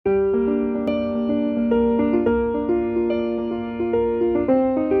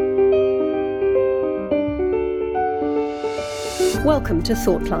Welcome to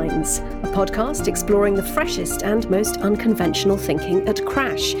Thoughtlines, a podcast exploring the freshest and most unconventional thinking at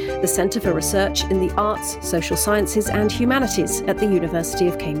CRASH, the Centre for Research in the Arts, Social Sciences and Humanities at the University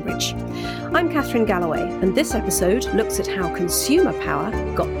of Cambridge. I'm Catherine Galloway, and this episode looks at how consumer power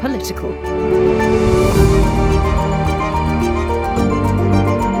got political.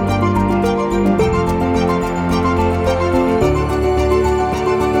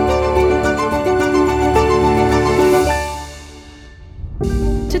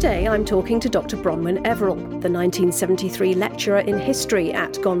 Today I'm talking to Dr. Bronwyn Everill, the 1973 lecturer in history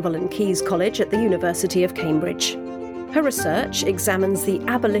at Gonville and Caius College at the University of Cambridge. Her research examines the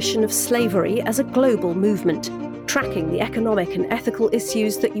abolition of slavery as a global movement, tracking the economic and ethical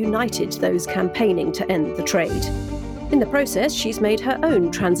issues that united those campaigning to end the trade. In the process, she's made her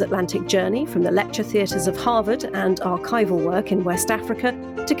own transatlantic journey from the lecture theatres of Harvard and archival work in West Africa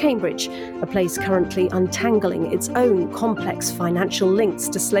to Cambridge, a place currently untangling its own complex financial links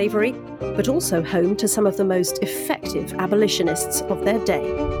to slavery, but also home to some of the most effective abolitionists of their day.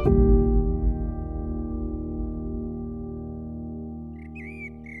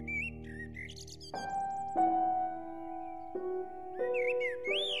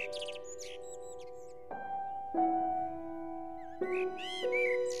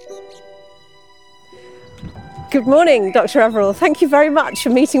 Good morning, Dr. Everill. Thank you very much for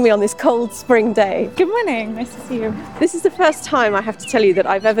meeting me on this cold spring day. Good morning. Nice to see you. This is the first time, I have to tell you, that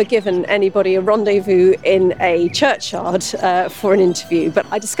I've ever given anybody a rendezvous in a churchyard for an interview. But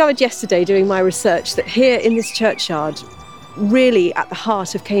I discovered yesterday, doing my research, that here in this churchyard, really at the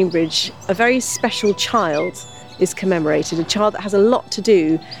heart of Cambridge, a very special child is commemorated, a child that has a lot to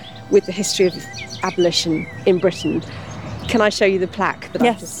do with the history of abolition in Britain. Can I show you the plaque that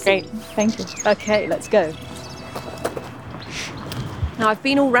I've just seen? Great. Thank you. Okay, let's go. Now, I've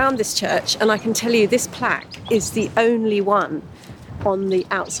been all round this church, and I can tell you this plaque is the only one on the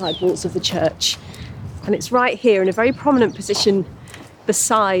outside walls of the church. And it's right here in a very prominent position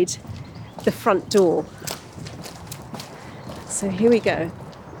beside the front door. So here we go.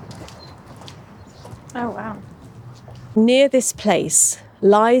 Oh, wow. Near this place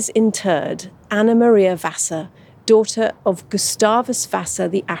lies interred Anna Maria Vassar, daughter of Gustavus Vassa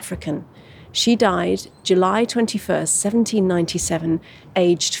the African. She died July 21st, 1797,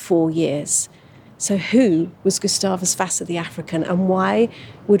 aged 4 years. So who was Gustavus Vassa the African, and why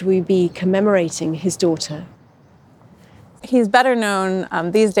would we be commemorating his daughter? He's better known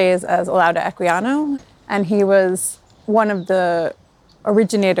these days as Olaudah Equiano, and he was one of the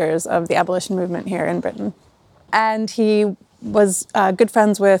originators of the abolition movement here in Britain. And he was good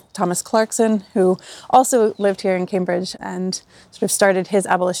friends with Thomas Clarkson, who also lived here in Cambridge and sort of started his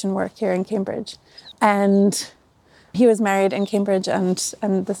abolition work here in Cambridge. And he was married in Cambridge, and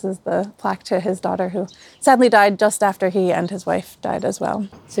this is the plaque to his daughter, who sadly died just after he and his wife died as well.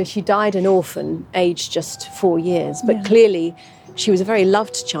 So she died an orphan, aged just 4 years, but clearly she was a very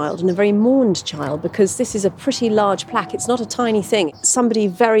loved child and a very mourned child, because this is a pretty large plaque. It's not a tiny thing. Somebody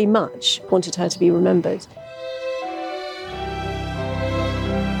very much wanted her to be remembered.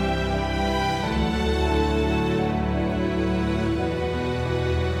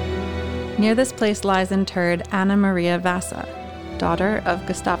 Near this place lies interred Anna Maria Vassa, daughter of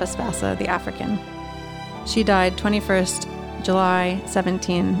Gustavus Vassa the African. She died 21st July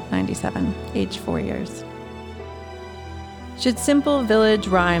 1797, aged 4 years. Should simple village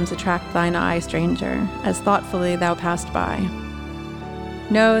rhymes attract thine eye, stranger, as thoughtfully thou passed by?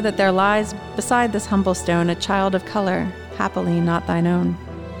 Know that there lies beside this humble stone a child of color, happily not thine own.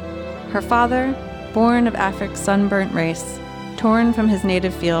 Her father, born of Afric's sunburnt race, torn from his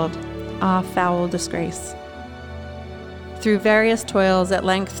native field, ah, foul disgrace. Through various toils at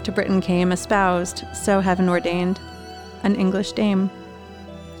length to Britain came, espoused, so heaven ordained, an English dame,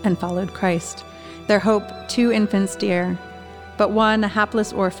 and followed Christ, their hope 2 infants dear, but one, a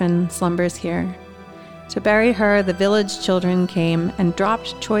hapless orphan, slumbers here. To bury her the village children came, and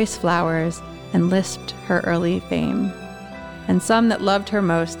dropped choice flowers, and lisped her early fame. And some that loved her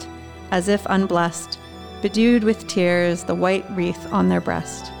most, as if unblessed, bedewed with tears the white wreath on their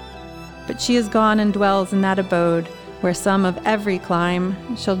breast. But she is gone and dwells in that abode where some of every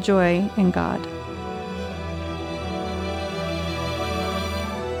clime shall joy in God.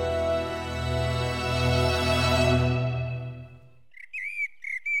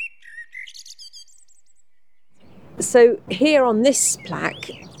 So here on this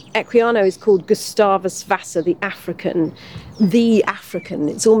plaque, Equiano is called Gustavus Vassa the African.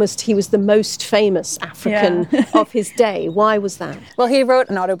 It's almost, he was the most famous African of his day. Why was that? Well, he wrote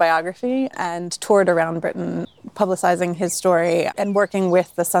an autobiography and toured around Britain publicizing his story and working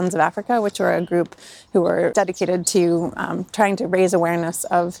with the Sons of Africa, which were a group who were dedicated to trying to raise awareness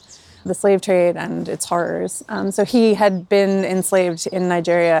of the slave trade and its horrors. So he had been enslaved in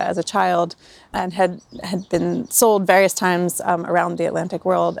Nigeria as a child and had been sold various times around the Atlantic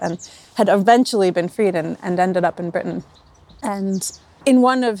world and had eventually been freed and ended up in Britain. And in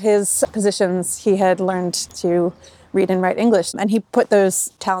one of his positions, he had learned to read and write English, and he put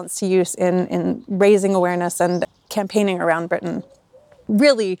those talents to use in raising awareness and campaigning around Britain,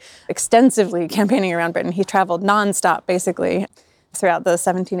 really extensively campaigning around Britain. He traveled nonstop, basically, throughout the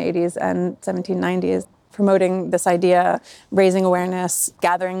 1780s and 1790s, promoting this idea, raising awareness,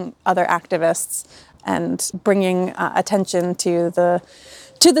 gathering other activists, and bringing attention to the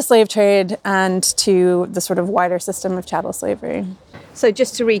slave trade and to the sort of wider system of chattel slavery. So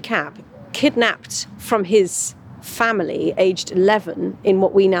just to recap, kidnapped from his family, aged 11, in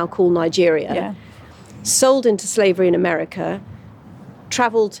what we now call Nigeria, sold into slavery in America,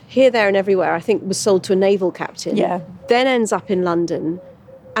 travelled here, there and everywhere, I think was sold to a naval captain, then ends up in London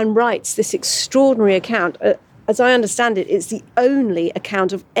and writes this extraordinary account. As I understand it, it's the only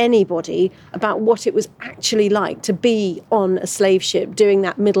account of anybody about what it was actually like to be on a slave ship, doing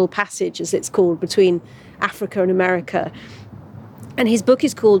that middle passage, as it's called, between Africa and America. And his book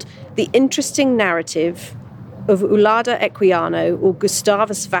is called The Interesting Narrative of Olaudah Equiano, or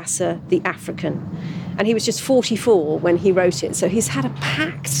Gustavus Vassa the African. And he was just 44 when he wrote it. So he's had a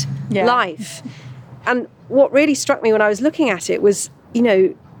packed life. And what really struck me when I was looking at it was,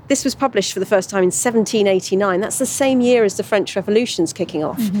 this was published for the first time in 1789. That's the same year as the French Revolution's kicking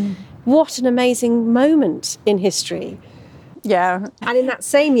off. Mm-hmm. What an amazing moment in history. Yeah. And in that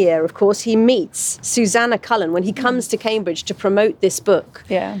same year, of course, he meets Susanna Cullen when he comes to Cambridge to promote this book.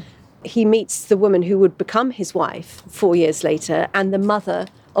 Yeah. He meets the woman who would become his wife 4 years later and the mother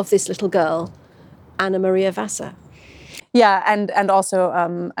of this little girl, Anna Maria Vassa. Yeah, and also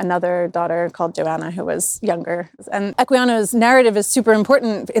another daughter called Joanna, who was younger. And Equiano's narrative is super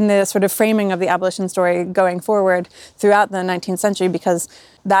important in the sort of framing of the abolition story going forward throughout the 19th century, because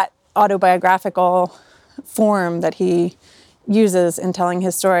that autobiographical form that he uses in telling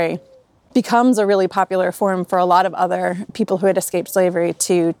his story becomes a really popular form for a lot of other people who had escaped slavery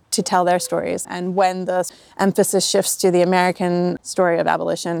to tell their stories. And when the emphasis shifts to the American story of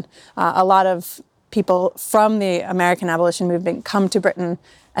abolition, a lot of people from the American abolition movement come to Britain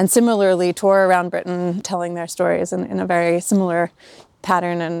and similarly tour around Britain telling their stories in a very similar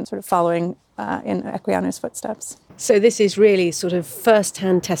pattern and sort of following in Equiano's footsteps. So this is really sort of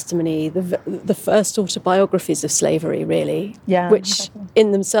first-hand testimony, the first autobiographies of slavery, really, which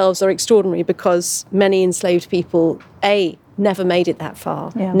in themselves are extraordinary because many enslaved people, A, never made it that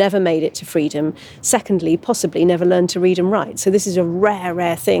far, never made it to freedom. Secondly, possibly never learned to read and write. So this is a rare,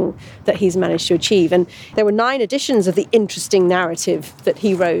 rare thing that he's managed to achieve. And there were 9 editions of the interesting narrative that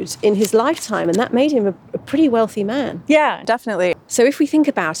he wrote in his lifetime, and that made him a pretty wealthy man. Yeah, definitely. So if we think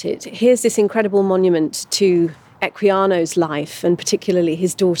about it, here's this incredible monument to Equiano's life, and particularly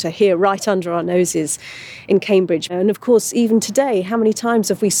his daughter, here right under our noses in Cambridge. And of course, even today, how many times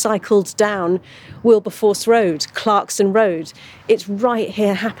have we cycled down Wilberforce Road, Clarkson Road? It's right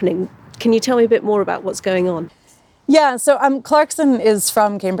here happening. Can you tell me a bit more about what's going on? Yeah, so Clarkson is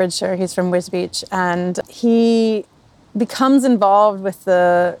from Cambridgeshire. He's from Wisbech, and he becomes involved with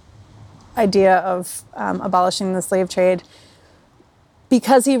the idea of abolishing the slave trade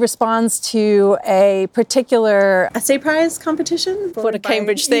because he responds to a particular essay prize competition. What a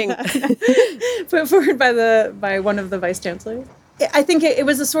Cambridge thing. Put forward by one of the vice chancellors. I think it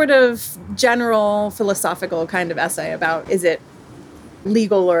was a sort of general philosophical kind of essay about, is it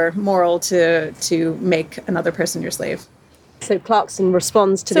legal or moral to make another person your slave? So Clarkson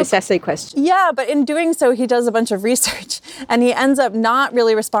responds to this essay question. Yeah, but in doing so, he does a bunch of research, and he ends up not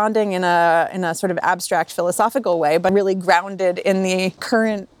really responding in a sort of abstract philosophical way, but really grounded in the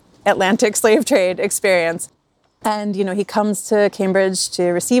current Atlantic slave trade experience. And, he comes to Cambridge to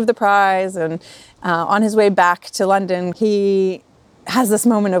receive the prize, and on his way back to London, he has this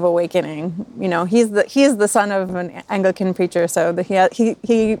moment of awakening. He is the son of an Anglican preacher, so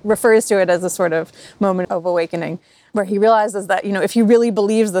he refers to it as a sort of moment of awakening, where he realizes that, if he really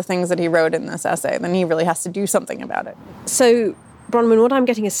believes the things that he wrote in this essay, then he really has to do something about it. So, Bronwyn, what I'm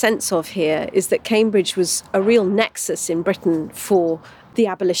getting a sense of here is that Cambridge was a real nexus in Britain for the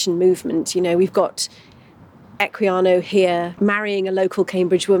abolition movement. We've got Equiano here, marrying a local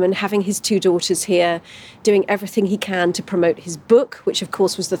Cambridge woman, having his 2 daughters here, doing everything he can to promote his book, which of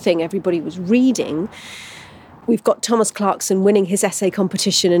course was the thing everybody was reading. We've got Thomas Clarkson winning his essay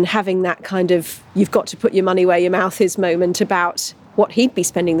competition and having that kind of, you've got to put your money where your mouth is moment about what he'd be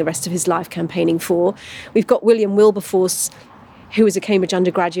spending the rest of his life campaigning for. We've got William Wilberforce, who was a Cambridge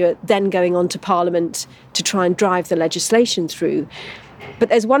undergraduate, then going on to Parliament to try and drive the legislation through. But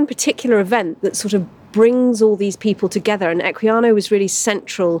there's one particular event that sort of brings all these people together, and Equiano was really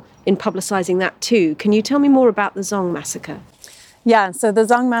central in publicising that too. Can you tell me more about the Zong massacre? Yeah, so the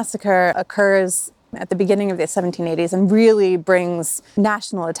Zong massacre occurs at the beginning of the 1780s and really brings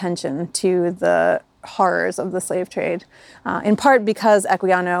national attention to the horrors of the slave trade, in part because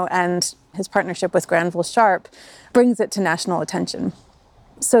Equiano and his partnership with Granville Sharp brings it to national attention.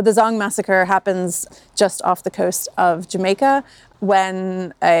 So the Zong massacre happens just off the coast of Jamaica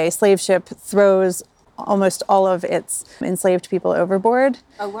when a slave ship throws almost all of its enslaved people overboard.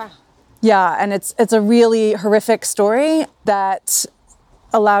 Oh, wow. Yeah, and it's a really horrific story that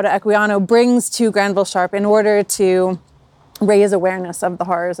Olaudah Equiano brings to Granville Sharp in order to raise awareness of the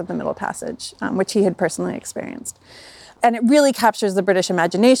horrors of the Middle Passage, which he had personally experienced. And it really captures the British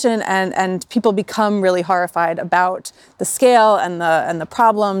imagination, and people become really horrified about the scale and the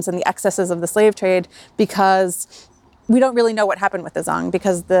problems and the excesses of the slave trade, because we don't really know what happened with the Zong,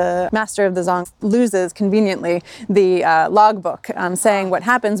 because the master of the Zong loses conveniently the logbook saying what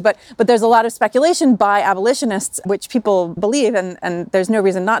happens. But there's a lot of speculation by abolitionists, which people believe, and there's no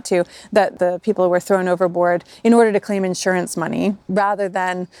reason not to, that the people were thrown overboard in order to claim insurance money rather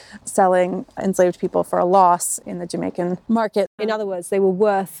than selling enslaved people for a loss in the Jamaican market. In other words, they were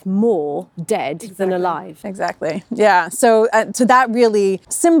worth more dead than alive. Exactly. Yeah. So that really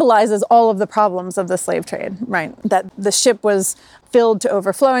symbolizes all of the problems of the slave trade, right? That the ship was filled to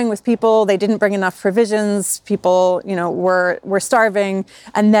overflowing with people. They didn't bring enough provisions. People, were starving.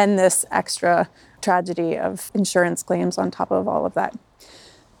 And then this extra tragedy of insurance claims on top of all of that.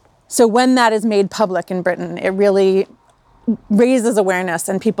 So when that is made public in Britain, it really raises awareness,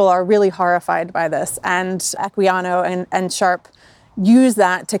 and people are really horrified by this. And Equiano and Sharp use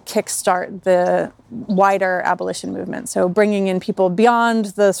that to kickstart the wider abolition movement. So bringing in people beyond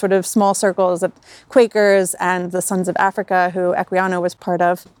the sort of small circles of Quakers and the Sons of Africa, who Equiano was part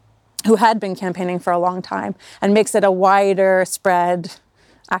of, who had been campaigning for a long time, and makes it a wider spread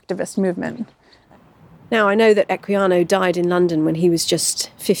activist movement. Now, I know that Equiano died in London when he was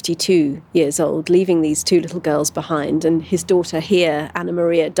just 52 years old, leaving these two little girls behind, and his daughter here, Anna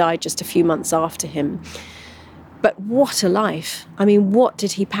Maria, died just a few months after him. But what a life. I mean, what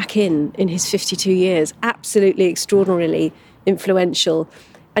did he pack in his 52 years? Absolutely extraordinarily influential.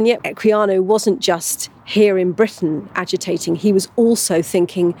 And yet Equiano wasn't just here in Britain agitating. He was also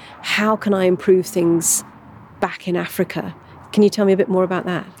thinking, how can I improve things back in Africa? Can you tell me a bit more about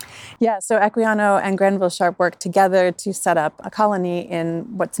that? Yeah, so Equiano and Granville Sharp worked together to set up a colony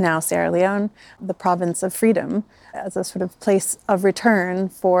in what's now Sierra Leone, the province of Freedom, as a sort of place of return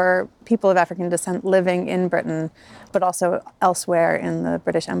for people of African descent living in Britain, but also elsewhere in the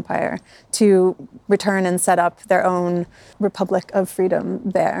British Empire, to return and set up their own Republic of Freedom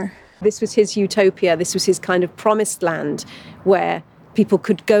there. This was his utopia. This was his kind of promised land where people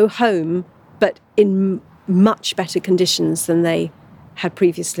could go home, but in much better conditions than they had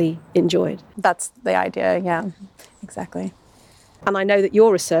previously enjoyed. That's the idea, yeah, exactly. And I know that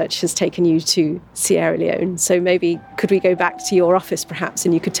your research has taken you to Sierra Leone, so maybe could we go back to your office perhaps,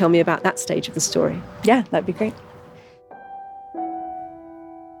 and you could tell me about that stage of the story? Yeah, that'd be great.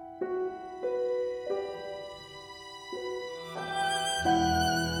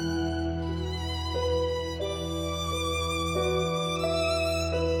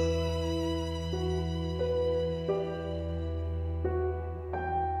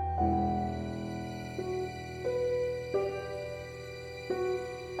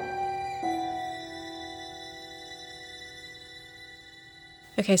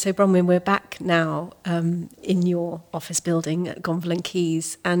 Okay, so Bronwyn, we're back now in your office building at Gonville and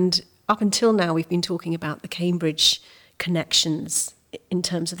Quays, and up until now we've been talking about the Cambridge connections in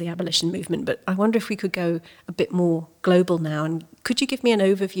terms of the abolition movement, but I wonder if we could go a bit more global now, and could you give me an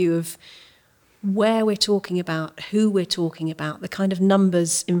overview of where we're talking about, who we're talking about, the kind of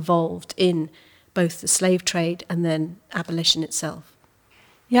numbers involved in both the slave trade and then abolition itself?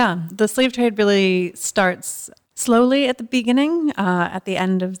 Yeah, the slave trade really starts slowly at the beginning. At the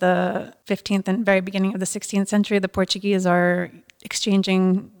end of the 15th and very beginning of the 16th century, the Portuguese are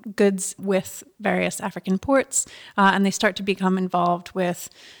exchanging goods with various African ports, and they start to become involved with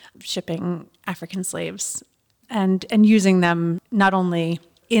shipping African slaves and using them not only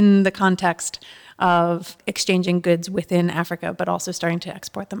in the context of exchanging goods within Africa, but also starting to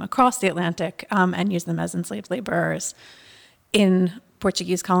export them across the Atlantic and use them as enslaved laborers in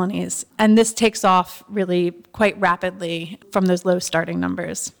Portuguese colonies. And this takes off really quite rapidly from those low starting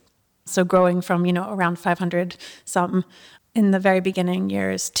numbers. So growing from, around 500 some in the very beginning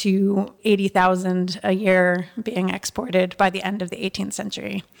years to 80,000 a year being exported by the end of the 18th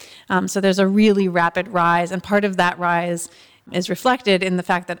century. So there's a really rapid rise, and part of that rise is reflected in the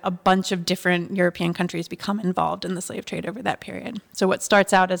fact that a bunch of different European countries become involved in the slave trade over that period. So what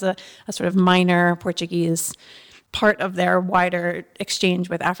starts out as a sort of minor Portuguese part of their wider exchange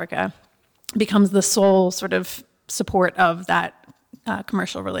with Africa becomes the sole sort of support of that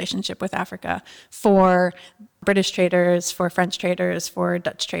commercial relationship with Africa for British traders, for French traders, for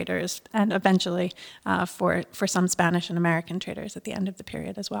Dutch traders, and eventually for some Spanish and American traders at the end of the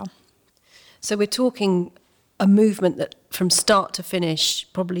period as well. So we're talking a movement that from start to finish,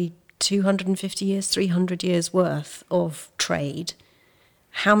 probably 250 years, 300 years worth of trade.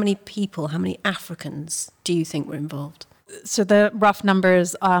 How many people, how many Africans do you think were involved? So the rough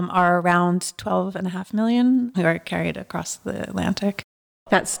numbers are around 12.5 million who are carried across the Atlantic.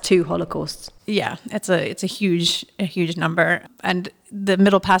 That's 2 Holocausts. Yeah, it's a huge number, and the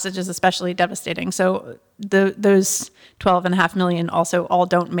Middle Passage is especially devastating. So those 12.5 million also all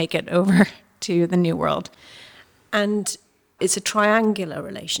don't make it over to the New World. And it's a triangular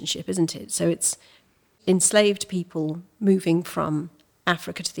relationship, isn't it? So it's enslaved people moving from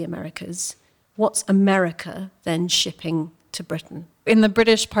Africa to the Americas. What's America then shipping to Britain? In the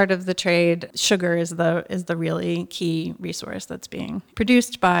British part of the trade, sugar is the really key resource that's being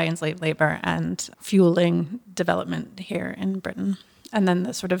produced by enslaved labor and fueling development here in Britain. And then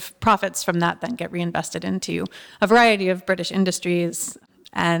the sort of profits from that then get reinvested into a variety of British industries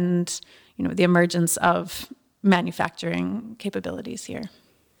and, the emergence of manufacturing capabilities here.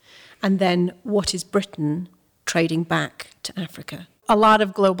 And then what is Britain trading back to Africa? A lot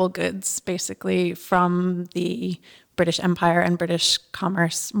of global goods, basically, from the British Empire and British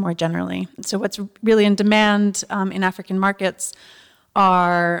commerce more generally. So what's really in demand in African markets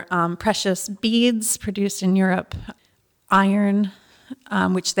are precious beads produced in Europe, iron,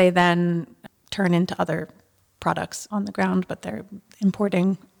 which they then turn into other products on the ground, but they're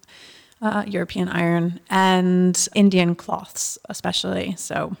importing European iron, and Indian cloths especially.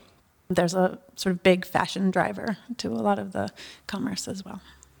 So there's a sort of big fashion driver to a lot of the commerce as well.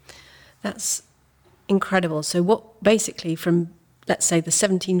 That's incredible. So what basically from, let's say, the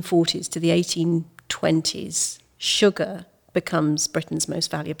 1740s to the 1820s, sugar becomes Britain's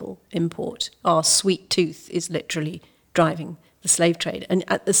most valuable import. Our sweet tooth is literally driving the slave trade. And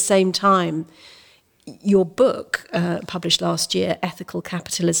at the same time, your book, published last year, Ethical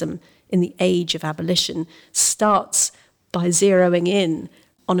Capitalism in the Age of Abolition, starts by zeroing in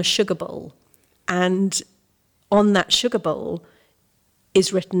on a sugar bowl. And on that sugar bowl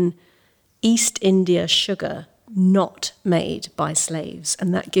is written, East India sugar not made by slaves.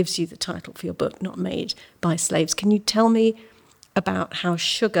 And that gives you the title for your book, Not Made by Slaves. Can you tell me about how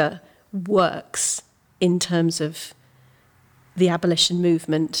sugar works in terms of the abolition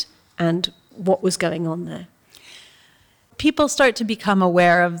movement and what was going on there? People start to become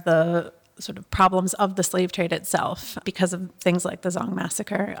aware of the sort of problems of the slave trade itself because of things like the Zong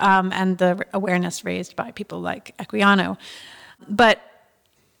massacre and the awareness raised by people like Equiano. But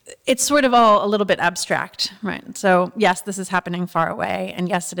it's sort of all a little bit abstract, right? So yes, this is happening far away, and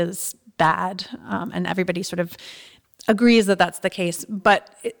yes, it is bad, and everybody sort of agrees that that's the case. But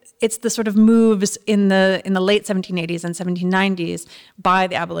it's the sort of moves in the late 1780s and 1790s by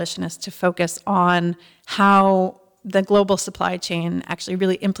the abolitionists to focus on how the global supply chain actually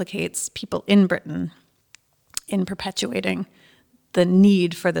really implicates people in Britain in perpetuating the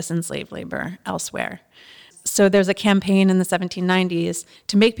need for this enslaved labor elsewhere. So there's a campaign in the 1790s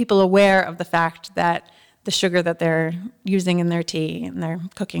to make people aware of the fact that the sugar that they're using in their tea and they're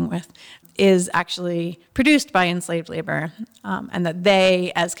cooking with is actually produced by enslaved labor, and that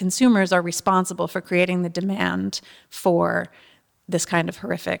they, as consumers, are responsible for creating the demand for this kind of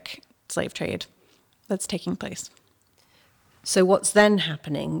horrific slave trade that's taking place. So what's then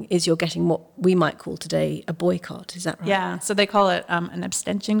happening is you're getting what we might call today a boycott, is that right? Yeah, so they call it an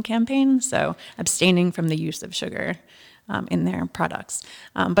abstention campaign, so abstaining from the use of sugar in their products.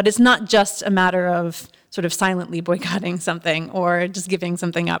 But it's not just a matter of sort of silently boycotting something or just giving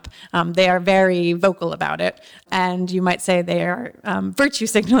something up. They are very vocal about it, and you might say they are virtue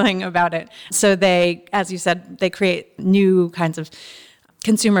signaling about it. So they, as you said, they create new kinds of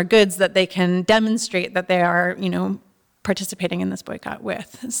consumer goods that they can demonstrate that they are, participating in this boycott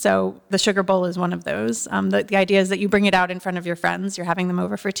with. So the sugar bowl is one of those. The idea is that you bring it out in front of your friends, you're having them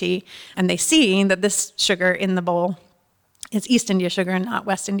over for tea, and they see that this sugar in the bowl is East India sugar and not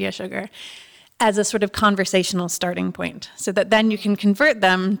West India sugar, as a sort of conversational starting point, so that then you can convert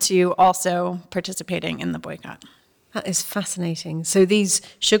them to also participating in the boycott. That is fascinating. So these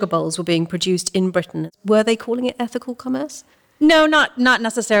sugar bowls were being produced in Britain. Were they calling it ethical commerce? No, not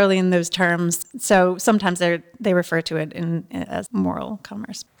necessarily in those terms. So sometimes they refer to it as moral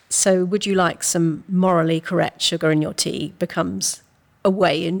commerce. So would you like some morally correct sugar in your tea becomes a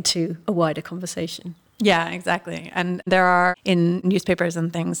way into a wider conversation? Yeah, exactly. And there are, in newspapers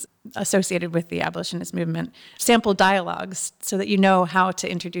and things associated with the abolitionist movement, sample dialogues so that you know how to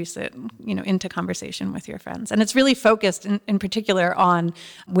introduce it, into conversation with your friends. And it's really focused in particular on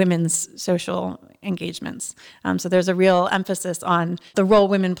women's social engagements. So there's a real emphasis on the role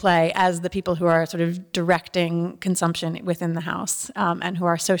women play as the people who are sort of directing consumption within the house, and who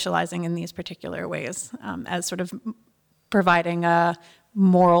are socializing in these particular ways, as sort of providing a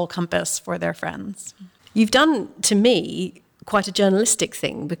moral compass for their friends. You've done, to me, quite a journalistic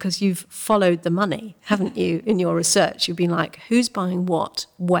thing because you've followed the money, haven't you, in your research? You've been like, who's buying what,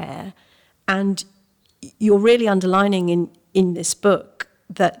 where? And you're really underlining in this book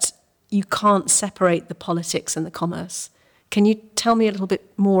that you can't separate the politics and the commerce. Can you tell me a little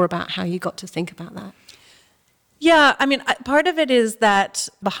bit more about how you got to think about that? Yeah, I mean, part of it is that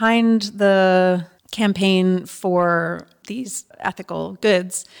behind the campaign for these ethical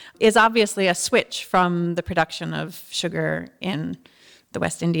goods is obviously a switch from the production of sugar in the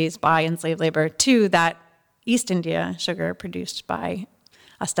West Indies by enslaved labor to that East India sugar produced by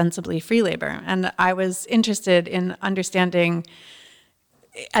ostensibly free labor. And I was interested in understanding,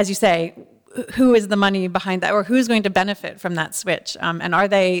 as you say, who is the money behind that, or who's going to benefit from that switch? And are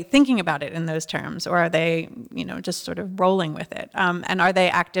they thinking about it in those terms, or are they, just sort of rolling with it? And are they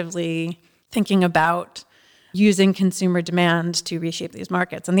actively thinking about using consumer demand to reshape these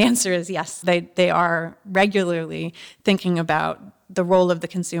markets? And the answer is yes, they are regularly thinking about the role of the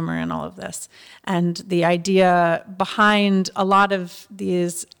consumer in all of this. And the idea behind a lot of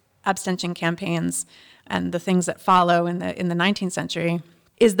these abstention campaigns and the things that follow in the 19th century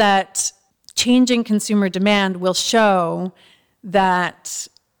is that changing consumer demand will show that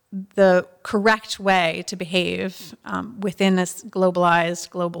the correct way to behave within a globalized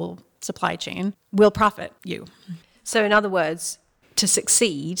global supply chain will profit you. So in other words, to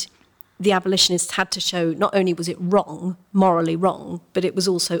succeed, the abolitionists had to show not only was it wrong, morally wrong, but it was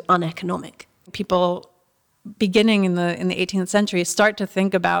also uneconomic. People beginning in the 18th century start to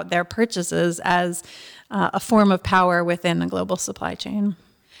think about their purchases as a form of power within a global supply chain.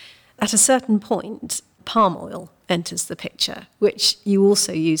 At a certain point, palm oil enters the picture, which you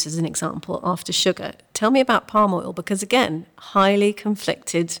also use as an example after sugar. Tell me about palm oil, because again, highly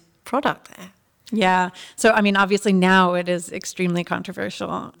conflicted product there. Yeah. So, I mean, obviously now it is extremely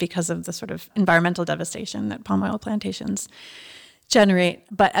controversial because of the sort of environmental devastation that palm oil plantations generate.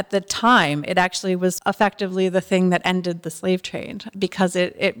 But at the time, it actually was effectively the thing that ended the slave trade, because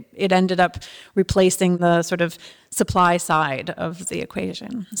it ended up replacing the sort of supply side of the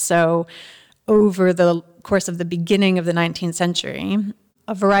equation. So over the course of the beginning of the 19th century,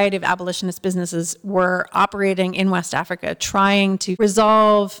 a variety of abolitionist businesses were operating in West Africa, trying to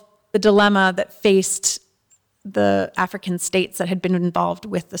resolve the dilemma that faced the African states that had been involved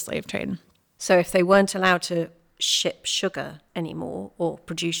with the slave trade. So if they weren't allowed to ship sugar anymore or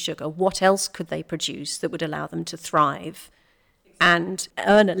produce sugar, what else could they produce that would allow them to thrive and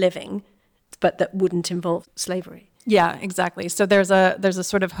earn a living, but that wouldn't involve slavery? Yeah, exactly. So there's a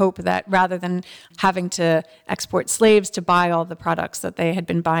sort of hope that rather than having to export slaves to buy all the products that they had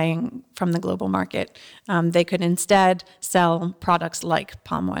been buying from the global market, they could instead sell products like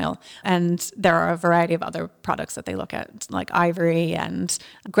palm oil. And there are a variety of other products that they look at, like ivory and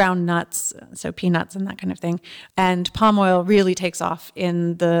ground nuts, so peanuts and that kind of thing. And palm oil really takes off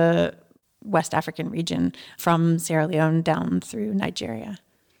in the West African region from Sierra Leone down through Nigeria.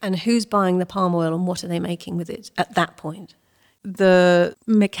 And who's buying the palm oil and what are they making with it at that point? The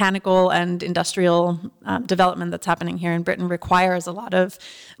mechanical and industrial development that's happening here in Britain requires a lot of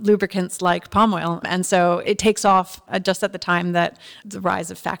lubricants like palm oil. And so it takes off just at the time that the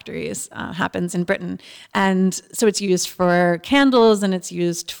rise of factories happens in Britain. And so it's used for candles, and it's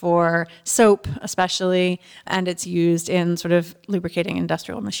used for soap especially, and it's used in sort of lubricating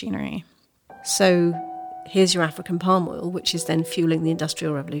industrial machinery. So here's your African palm oil, which is then fueling the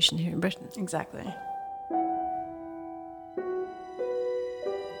Industrial Revolution here in Britain. Exactly.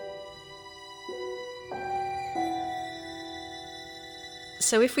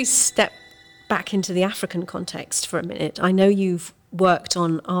 So if we step back into the African context for a minute, I know you've worked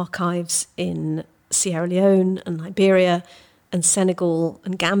on archives in Sierra Leone and Liberia and Senegal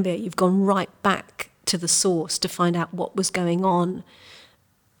and Gambia. You've gone right back to the source to find out what was going on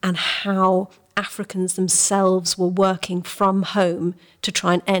and how Africans themselves were working from home to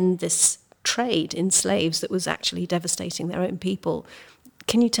try and end this trade in slaves that was actually devastating their own people.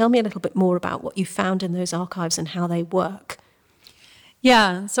 Can you tell me a little bit more about what you found in those archives and how they work?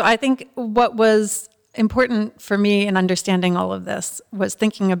 Yeah, so I think what was important for me in understanding all of this was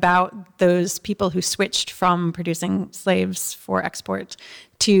thinking about those people who switched from producing slaves for export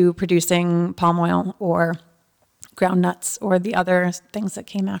to producing palm oil or ground nuts or the other things that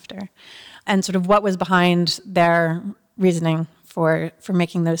came after, and sort of what was behind their reasoning for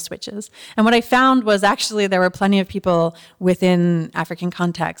making those switches. And what I found was actually there were plenty of people within African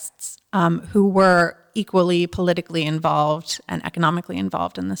contexts who were equally politically involved and economically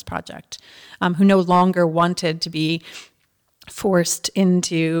involved in this project, who no longer wanted to be forced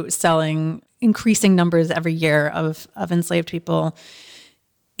into selling increasing numbers every year of enslaved people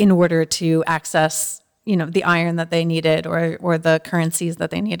in order to access, the iron that they needed or the currencies that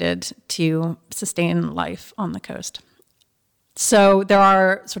they needed to sustain life on the coast. So there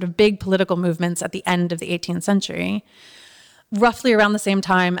are sort of big political movements at the end of the 18th century, roughly around the same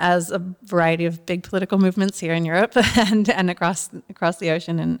time as a variety of big political movements here in Europe and across the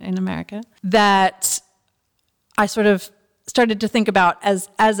ocean in America, that I sort of started to think about as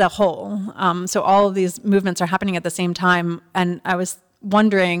a whole. So all of these movements are happening at the same time, and I was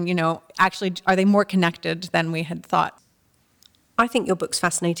wondering, actually, are they more connected than we had thought? I think your book's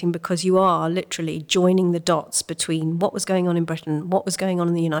fascinating because you are literally joining the dots between what was going on in Britain, what was going on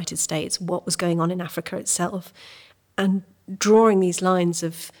in the United States, what was going on in Africa itself, and drawing these lines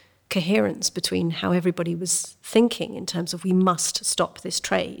of coherence between how everybody was thinking in terms of we must stop this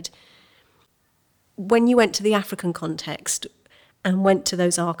trade. When you went to the African context and went to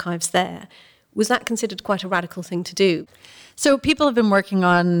those archives there, was that considered quite a radical thing to do? So people have been working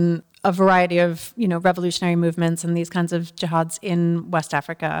on a variety of, revolutionary movements and these kinds of jihads in West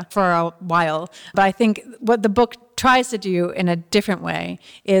Africa for a while. But I think what the book tries to do in a different way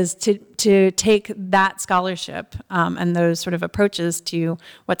is to take that scholarship and those sort of approaches to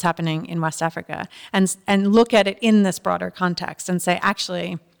what's happening in West Africa and look at it in this broader context and say,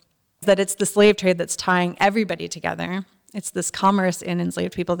 actually, that it's the slave trade that's tying everybody together. It's this commerce in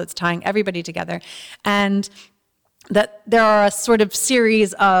enslaved people that's tying everybody together. And that there are a sort of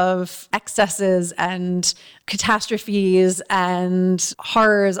series of excesses and catastrophes and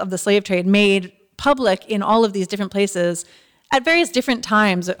horrors of the slave trade made public in all of these different places at various different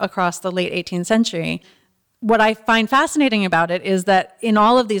times across the late 18th century. What I find fascinating about it is that in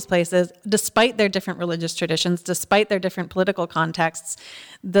all of these places, despite their different religious traditions, despite their different political contexts,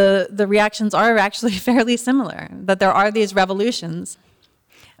 the reactions are actually fairly similar, that there are these revolutions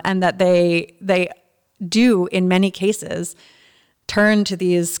and that they do, in many cases, turn to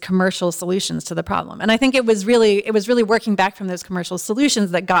these commercial solutions to the problem. And I think it was really working back from those commercial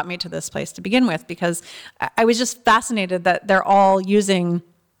solutions that got me to this place to begin with, because I was just fascinated that they're all using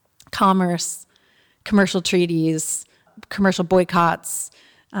commerce, commercial treaties, commercial boycotts,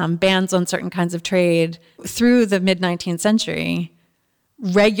 bans on certain kinds of trade through the mid-19th century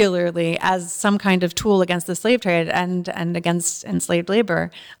regularly as some kind of tool against the slave trade and against enslaved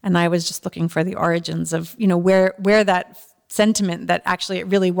labor. And I was just looking for the origins of, where that sentiment that actually it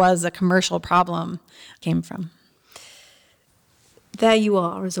really was a commercial problem came from. There you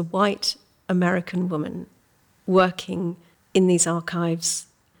are as a white American woman working in these archives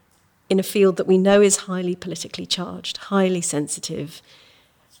in a field that we know is highly politically charged, highly sensitive.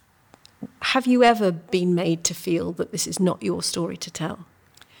 Have you ever been made to feel that this is not your story to tell?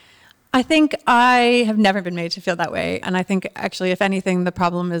 I think I have never been made to feel that way. And I think actually, if anything, the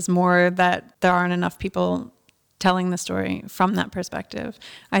problem is more that there aren't enough people telling the story from that perspective.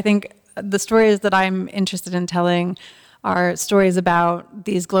 I think the stories that I'm interested in telling are stories about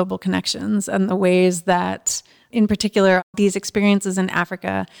these global connections and the ways that, in particular, these experiences in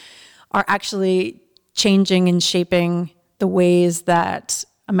Africa are actually changing and shaping the ways that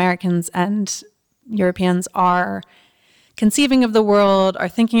Americans and Europeans are conceiving of the world, are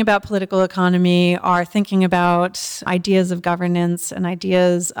thinking about political economy, are thinking about ideas of governance and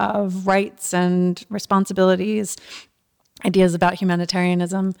ideas of rights and responsibilities, ideas about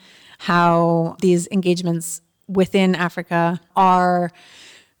humanitarianism, how these engagements within Africa are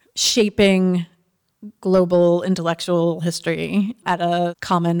shaping global intellectual history at a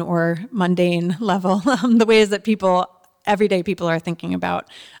common or mundane level, the ways that everyday people are thinking about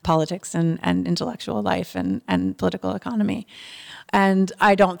politics and intellectual life and political economy. And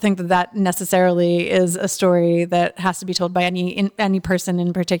I don't think that necessarily is a story that has to be told by any person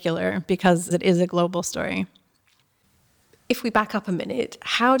in particular, because it is a global story. If we back up a minute,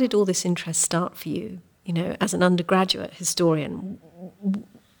 how did all this interest start for you? As an undergraduate historian,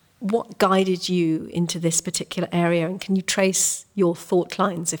 What guided you into this particular area? And can you trace your thought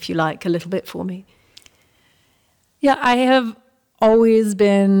lines, if you like, a little bit for me? Yeah, I have always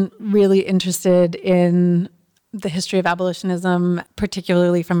been really interested in the history of abolitionism,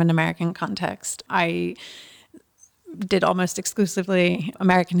 particularly from an American context. I did almost exclusively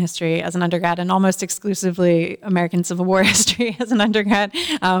American history as an undergrad and almost exclusively American Civil War history as an undergrad.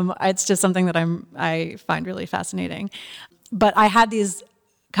 It's just something that I find really fascinating. But I had these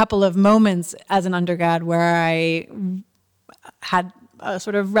couple of moments as an undergrad where I had a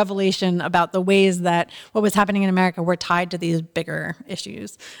sort of revelation about the ways that what was happening in America were tied to these bigger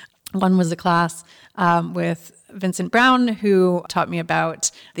issues. One was a class with Vincent Brown, who taught me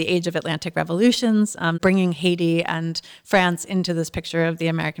about the age of Atlantic revolutions, bringing Haiti and France into this picture of the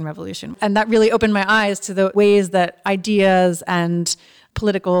American Revolution. And that really opened my eyes to the ways that ideas and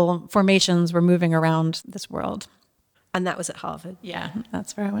political formations were moving around this world. And that was at Harvard? Yeah,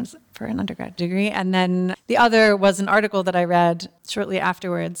 that's where I went for an undergrad degree. And then the other was an article that I read shortly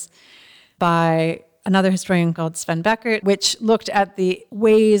afterwards by another historian called Sven Beckert, which looked at the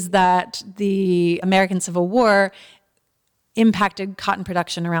ways that the American Civil War impacted cotton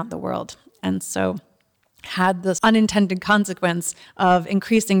production around the world. And so had this unintended consequence of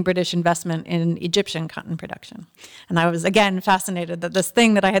increasing British investment in Egyptian cotton production. And I was, again, fascinated that this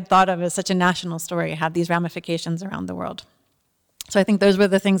thing that I had thought of as such a national story had these ramifications around the world. So I think those were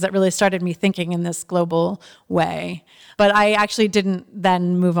the things that really started me thinking in this global way. But I actually didn't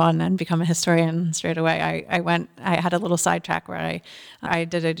then move on and become a historian straight away. I had a little sidetrack where I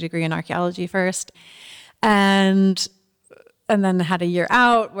did a degree in archaeology first. And then had a year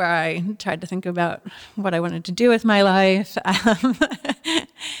out where I tried to think about what I wanted to do with my life.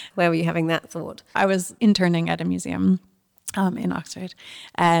 Where were you having that thought? I was interning at a museum in Oxford,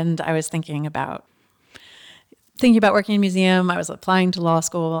 and I was thinking about working in a museum. I was applying to law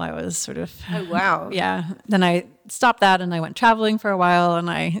school. I was sort of... Oh, wow. Yeah. Then I stopped that and I went traveling for a while, and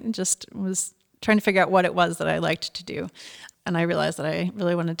I just was trying to figure out what it was that I liked to do. And I realized that I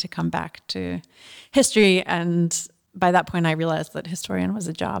really wanted to come back to history, and by that point, I realized that historian was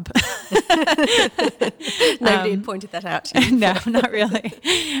a job. Nobody had pointed that out to you. No, not really.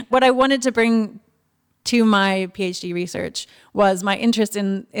 What I wanted to bring to my PhD research was my interest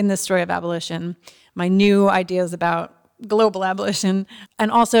in this story of abolition, my new ideas about global abolition,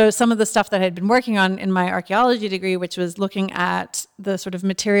 and also some of the stuff that I had been working on in my archaeology degree, which was looking at the sort of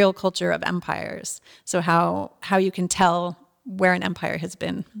material culture of empires. So how you can tell where an empire has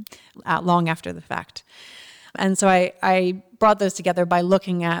been long after the fact. And so I brought those together by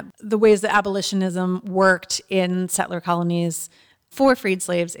looking at the ways that abolitionism worked in settler colonies for freed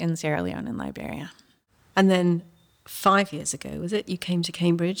slaves in Sierra Leone and Liberia. And then 5 years ago, was it, you came to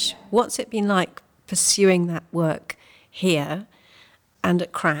Cambridge? What's it been like pursuing that work here and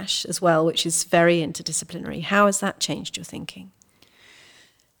at Crash as well, which is very interdisciplinary? How has that changed your thinking?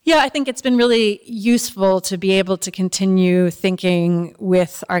 Yeah, I think it's been really useful to be able to continue thinking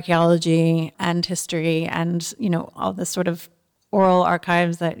with archaeology and history and, all the sort of oral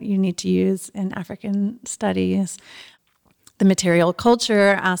archives that you need to use in African studies. The material culture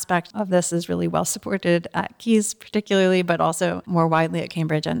aspect of this is really well supported at Keys particularly, but also more widely at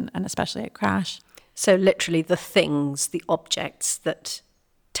Cambridge and especially at Crash. So literally the things, the objects that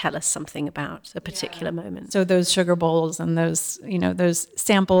tell us something about a particular moment. So those sugar bowls and those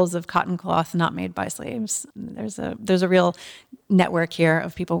samples of cotton cloth not made by slaves. There's a real network here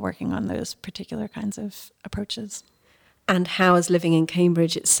of people working on those particular kinds of approaches. And how is living in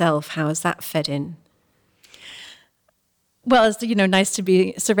Cambridge itself, how has that fed in? Well, it's nice to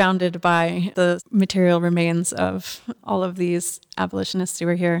be surrounded by the material remains of all of these abolitionists who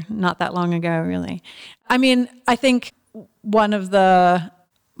were here not that long ago, really. I mean, I think one of the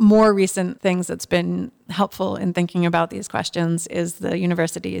more recent things that's been helpful in thinking about these questions is the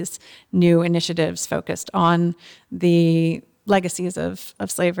university's new initiatives focused on the legacies of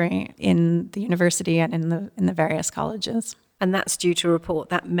slavery in the university and in the various colleges. And that's due to report,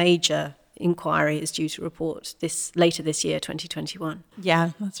 that major inquiry is due to report later this year, 2021.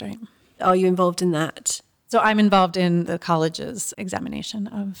 Yeah, that's right. Are you involved in that? So I'm involved in the college's examination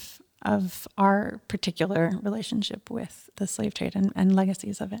of our particular relationship with the slave trade and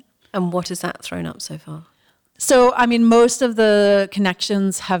legacies of it. And what has that thrown up so far? So, I mean, most of the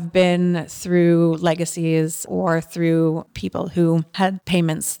connections have been through legacies or through people who had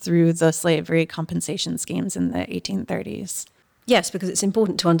payments through the slavery compensation schemes in the 1830s. Yes, because it's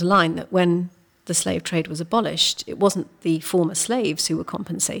important to underline that when the slave trade was abolished, it wasn't the former slaves who were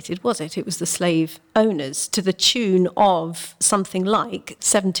compensated, was it? It was the slave owners, to the tune of something like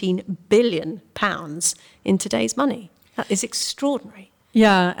 £17 billion in today's money. That is extraordinary.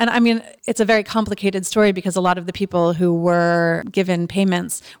 Yeah, and I mean, it's a very complicated story because a lot of the people who were given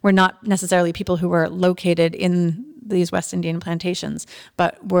payments were not necessarily people who were located in these West Indian plantations,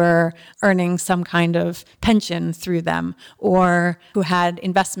 but were earning some kind of pension through them or who had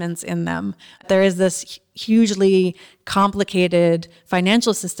investments in them. There is this hugely complicated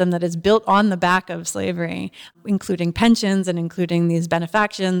financial system that is built on the back of slavery, including pensions and including these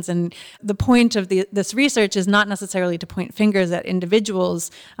benefactions. And the point of this research is not necessarily to point fingers at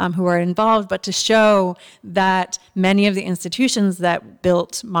individuals who are involved, but to show that many of the institutions that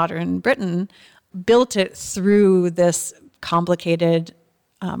built modern Britain built it through this complicated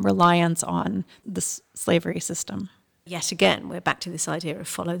reliance on the slavery system. Yet again, we're back to this idea of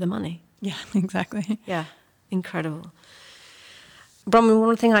follow the money. Yeah, exactly. Yeah, incredible. Bronwyn,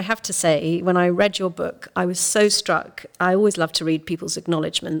 one thing I have to say, when I read your book, I was so struck. I always love to read people's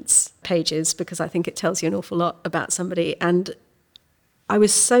acknowledgements pages because I think it tells you an awful lot about somebody. And I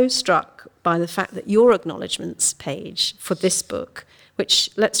was so struck by the fact that your acknowledgements page for this book,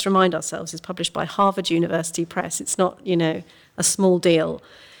 which, let's remind ourselves, is published by Harvard University Press. It's not, a small deal.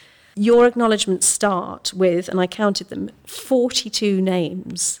 Your acknowledgements start with, and I counted them, 42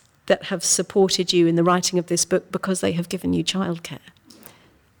 names that have supported you in the writing of this book because they have given you childcare.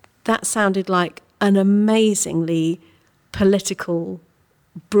 That sounded like an amazingly political,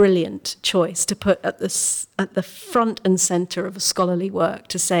 brilliant choice to put at the front and centre of a scholarly work,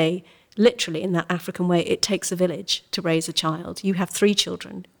 to say, literally in that African way, it takes a village to raise a child. You have 3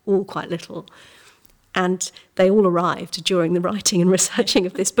 children, all quite little, and they all arrived during the writing and researching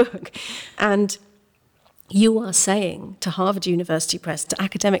of this book. And you are saying to Harvard University Press, to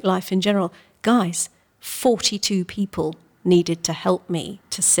academic life in general, guys, 42 people needed to help me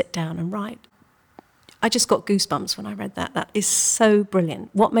to sit down and write. I just got goosebumps when I read that. That is so brilliant.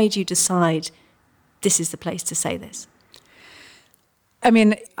 What made you decide this is the place to say this? I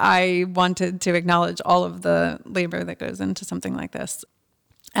mean, I wanted to acknowledge all of the labor that goes into something like this,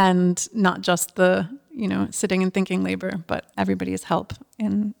 and not just the, sitting and thinking labor, but everybody's help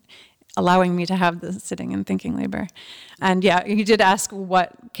in allowing me to have the sitting and thinking labor. And yeah, you did ask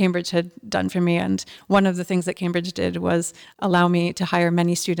what Cambridge had done for me. And one of the things that Cambridge did was allow me to hire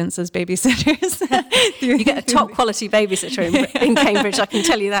many students as babysitters. You get a top quality babysitter in Cambridge, I can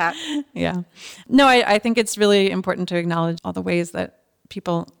tell you that. Yeah. No, I think it's really important to acknowledge all the ways that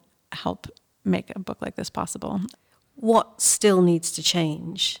people help make a book like this possible. What still needs to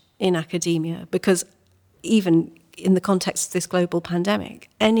change in academia? Because even in the context of this global pandemic,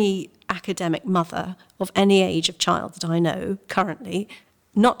 any academic mother of any age of child that I know currently,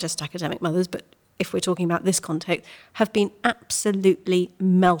 not just academic mothers, but if we're talking about this context, have been absolutely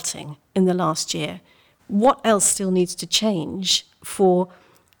melting in the last year. What else still needs to change for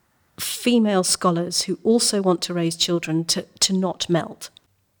female scholars who also want to raise children to not melt?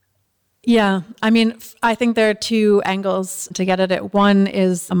 Yeah, I mean, I think there are 2 angles to get at it. One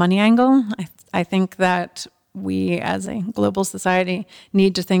is a money angle. I think that we as a global society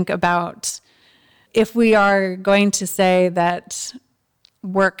need to think about, if we are going to say that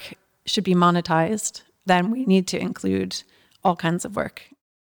work should be monetized, then we need to include all kinds of work.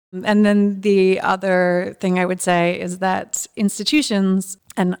 And then the other thing I would say is that institutions,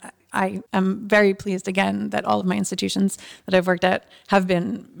 and I am very pleased, again, that all of my institutions that I've worked at have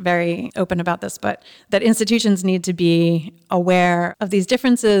been very open about this, but that institutions need to be aware of these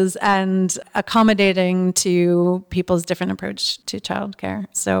differences and accommodating to people's different approach to childcare.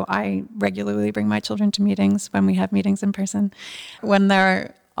 So I regularly bring my children to meetings when we have meetings in person. When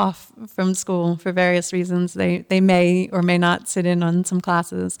they're off from school for various reasons, they may or may not sit in on some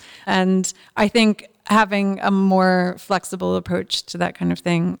classes. And I think having a more flexible approach to that kind of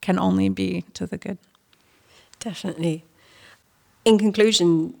thing can only be to the good. Definitely. In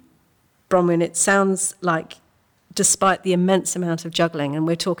conclusion, Bronwyn, it sounds like despite the immense amount of juggling, and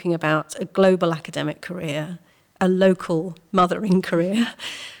we're talking about a global academic career, a local mothering career,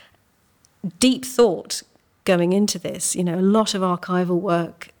 deep thought going into this, a lot of archival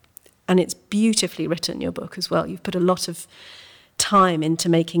work, and it's beautifully written, your book as well. You've put a lot of time into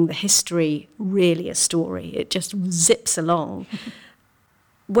making the history really a story. It just zips along.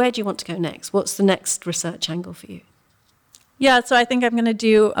 Where do you want to go next? What's the next research angle for you? Yeah, so I think I'm going to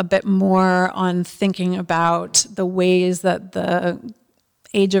do a bit more on thinking about the ways that the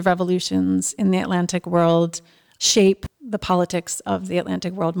age of revolutions in the Atlantic world shape the politics of the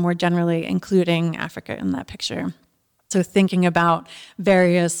Atlantic world more generally, including Africa in that picture. So thinking about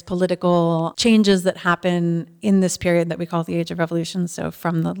various political changes that happen in this period that we call the Age of Revolution, so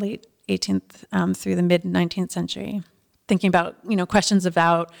from the late 18th through the mid-19th century. Thinking about, questions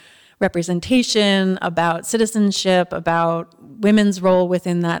about representation, about citizenship, about women's role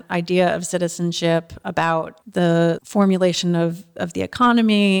within that idea of citizenship, about the formulation of the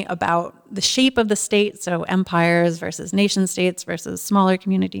economy, about the shape of the state, so empires versus nation states versus smaller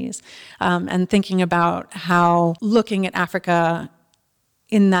communities, and thinking about how looking at Africa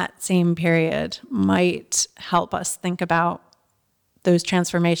in that same period might help us think about those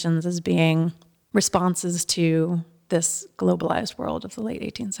transformations as being responses to this globalized world of the late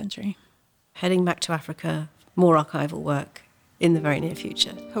 18th century. Heading back to Africa, more archival work in the very near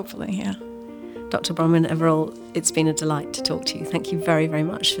future. Hopefully, yeah. Dr. Bronwyn Everall, it's been a delight to talk to you. Thank you very, very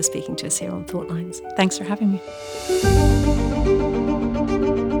much for speaking to us here on Thought Lines. Thanks for having me.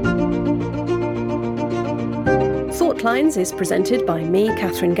 Thought Lines is presented by me,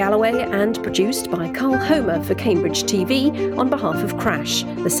 Catherine Galloway, and produced by Carl Homer for Cambridge TV on behalf of CRASH,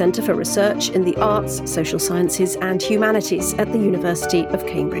 the Centre for Research in the Arts, Social Sciences and Humanities at the University of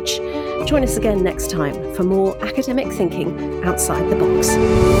Cambridge. Join us again next time for more academic thinking outside the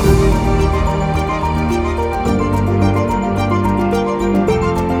box.